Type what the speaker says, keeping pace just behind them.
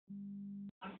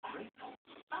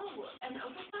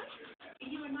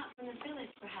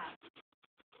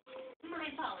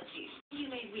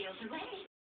away.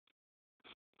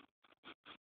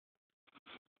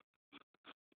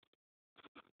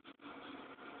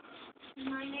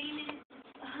 My name is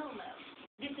Holo.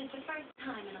 This is the first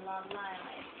time in a long while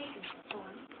I have taken this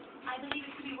form. I believe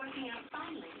it to be working out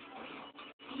finely for you.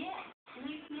 Yes,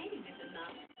 nice name, is it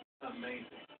not?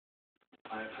 Amazing.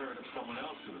 I have heard of someone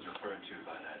else who was referred to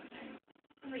by that name.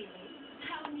 Really?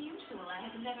 How unusual. I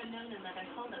have never known another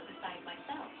Holo besides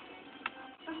myself.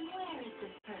 From where is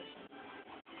this person?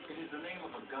 It is the name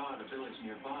of a god a village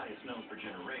nearby is known for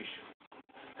generations.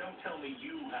 Don't tell me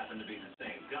you happen to be the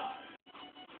same god.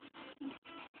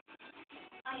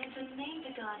 I have been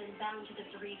named a god and bound to this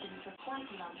region for quite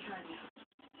a long time now.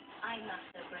 I am not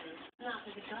so brave, not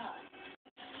as a god.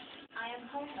 I am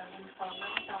Holo, and Holo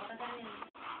is all that I am.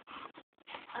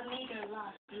 A meager,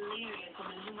 lost, delirious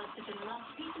woman who must have been lost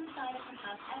deep inside of her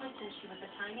house ever since she was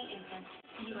a tiny infant.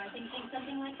 You are thinking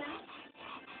something like that?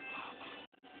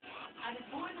 I was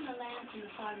born in the land from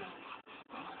the far north.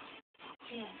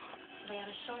 Yes, they have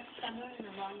a short summer and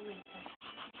a long winter.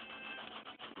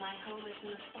 My home is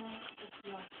in the forest of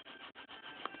York.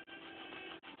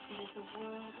 It is a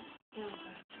world of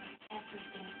silver and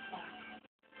everything is dark.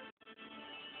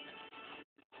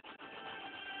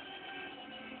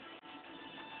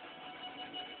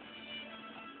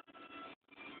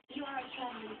 You are a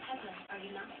traveling peddler, are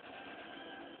you not?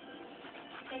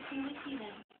 Take me with you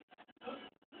then.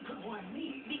 But why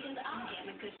me? Because I am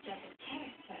a good judge of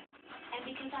character. And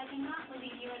because I do not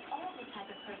believe you are at all the type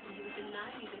of person who would deny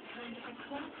me this kind of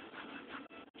request.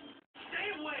 Stay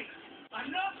away!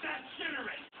 I'm not that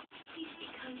generous! Please be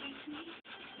kinder to me.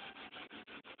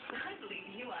 I believe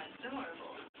you are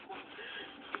adorable.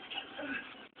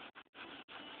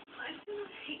 I do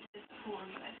hate this poem,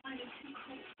 but I find it too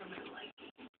cold for my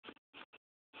liking.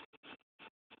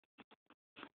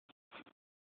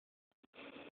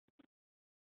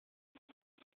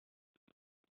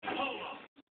 Holo!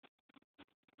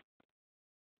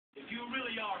 If you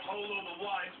really are Holo the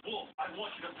Wise Wolf, I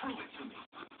want you to prove it to me.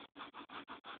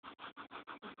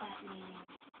 Does that mean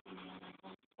another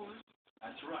wolf force?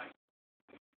 That's right.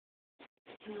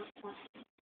 I do not want to.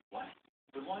 What?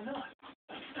 But why not?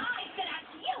 I said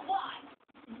ask you why!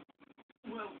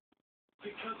 Well,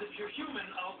 because if you're human,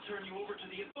 I'll turn you over to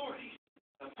the authorities.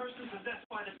 A person possessed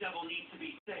by the devil needs to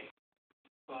be safe.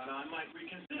 But I might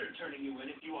reconsider turning you in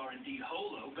if you are indeed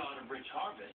Holo, god of rich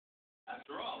harvest.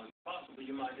 After all, it's possible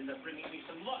you might end up bringing me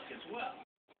some luck as well.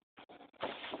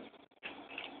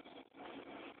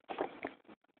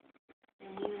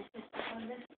 And you insist upon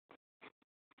this?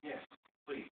 Yes,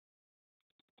 please.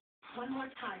 One more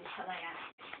time shall I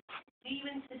ask. Do you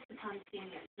insist upon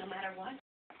seeing this, no matter what?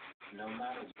 No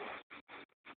matter what.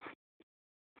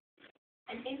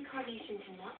 An incarnation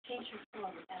cannot change her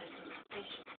form without its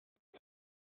invitation.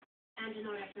 And in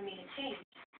order for me to change,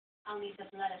 I'll need the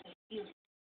blood of a human.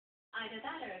 Either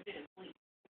that or a bit of wheat.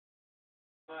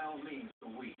 By all means, the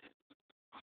wheat.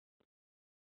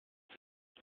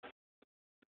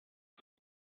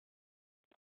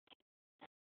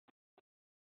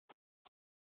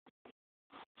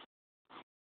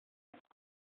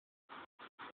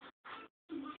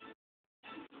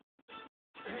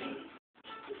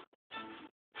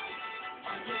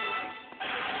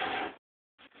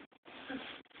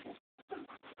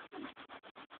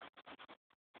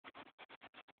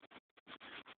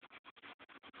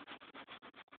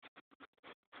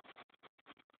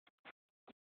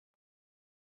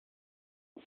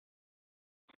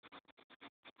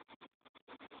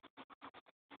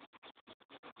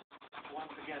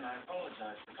 Once again, I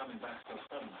apologize for coming back so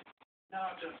suddenly.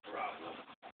 Not a problem.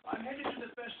 I'm headed to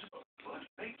the festival, but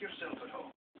make yourself at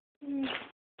home.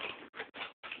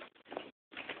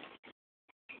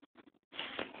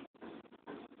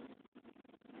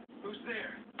 Who's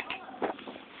there?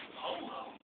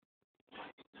 Holo.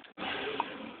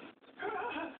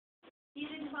 You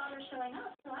didn't bother showing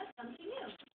up, so I've come to you.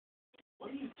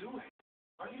 What are you doing?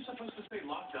 Aren't you supposed to stay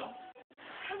locked up?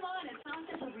 Come on, it's not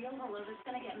just a real Holo that's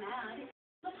gonna get mad.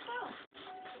 Let's go.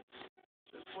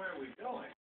 Just where are we going?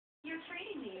 You're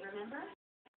treating me, remember?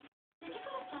 Did you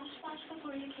go to Flash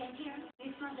before you came here?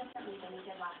 You smell differently than you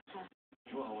did last time.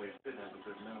 You always did have a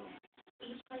good nose.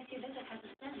 Each place you visit has a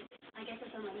scent. I guess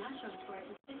it's only natural for it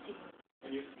to stick to you.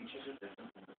 And your features are different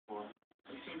than before.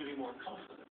 You seem to be more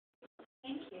confident.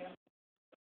 Thank you.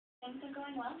 Things are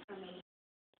going well for me.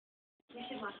 You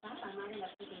should watch out. I might end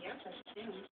up taking your place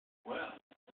soon. Well,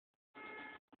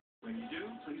 when you do,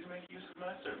 please make use of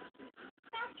my services.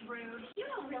 That's rude. You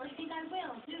don't really think I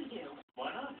will, do you?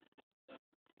 Why not?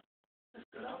 It's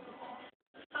good alcohol.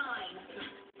 Fine.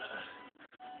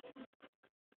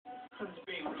 Who's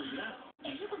being rude now?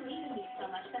 If you believe in me so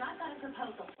much, then I've got a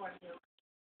proposal for you.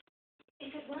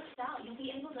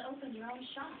 your own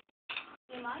shop.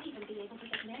 You might even be able to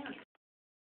get married.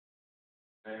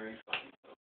 Very funny.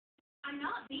 I'm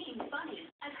not being funny.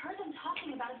 I've heard them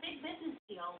talking about a big business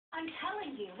deal. I'm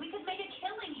telling you, we could make a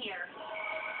killing here.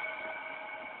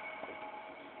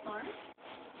 Lawrence?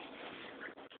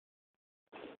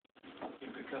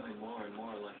 You're becoming more and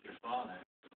more like your father.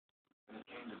 When it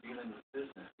came to dealing with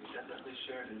business, you definitely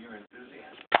shared in your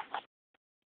enthusiasm.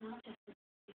 Not just the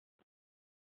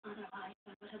otherwise,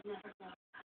 I would have never grown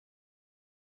up.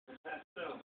 Is that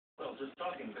so? Well, just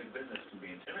talking big business can be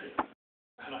intimidating.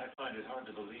 And I find it hard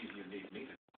to believe you need me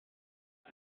to.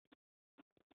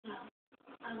 No,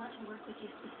 I want to work with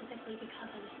you specifically because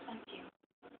I respect you.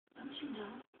 Don't you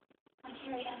know? I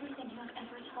carry everything you have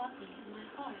ever taught me in my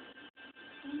heart.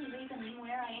 The only reason I'm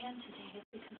where I am today is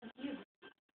because of you.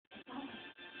 It's all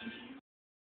and you.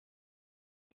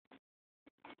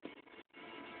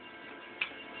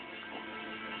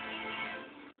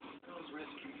 It was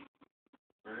risky.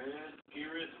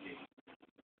 Risky.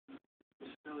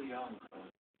 You're still young, Chloe.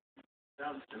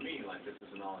 Sounds to me like this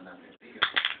is an all-or-nothing deal.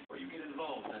 Before you get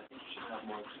involved, I think you should have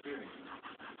more experience.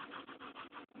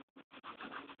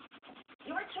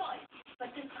 Your choice,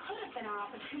 but this could have been our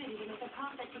opportunity to make a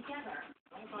profit together.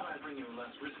 How about I bring you a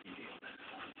less risky deal next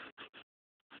time?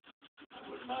 I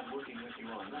wouldn't mind working with you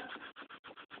on that.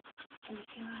 And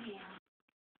here I am.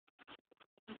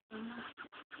 With so much.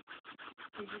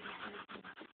 And you deserve it.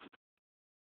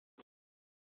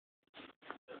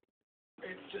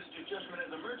 It's just your judgment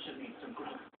as a merchant needs some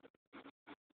growth.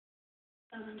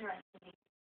 Don't underestimate.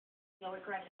 You'll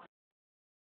regret it.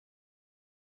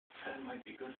 That might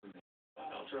be good for me, but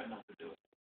I'll try not to do it.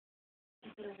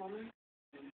 Is it a woman?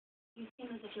 You seem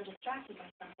as if you're distracted by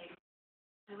something.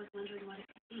 I was wondering what it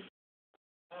could be.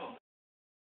 Oh,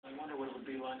 I wonder what it would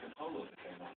be like if Holo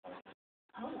became my partner.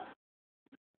 Hola.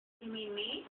 You mean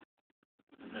me?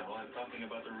 No, I'm talking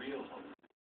about the real Holo.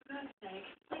 For God's sake,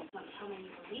 please don't tell me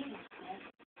you believe in this.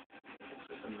 It's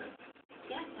just a myth.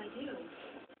 Yes, I do.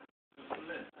 It's a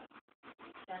myth.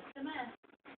 Just a mess.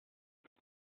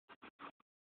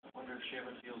 I wonder if she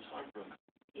ever feels heartbroken.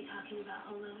 You talking about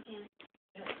Holo again?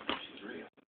 Yeah, she's real.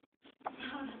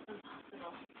 No, that's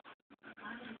impossible.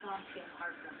 Why would a god feel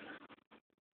heartbroken?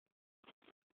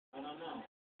 I don't know.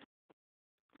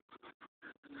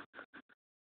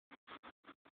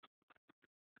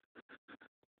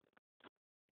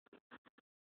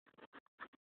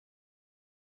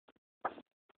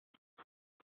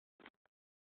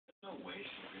 There's no way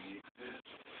she really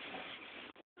exists.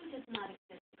 Who does not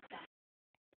exist exactly?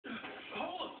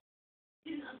 Holo!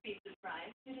 Do not be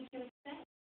surprised. Who did you expect?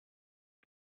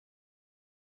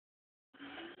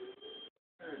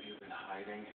 Where have you been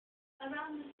hiding?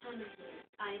 Around this time of year,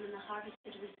 I am in the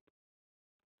harvested region.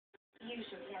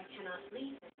 Usually I cannot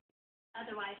leave it.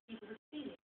 Otherwise people would see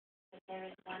me. But there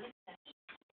is one exception.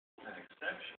 An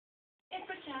exception? If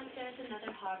perchance there is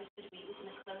another harvested week within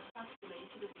a close proximity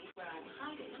to the week where I'm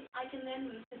hiding, I can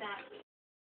then move to that week.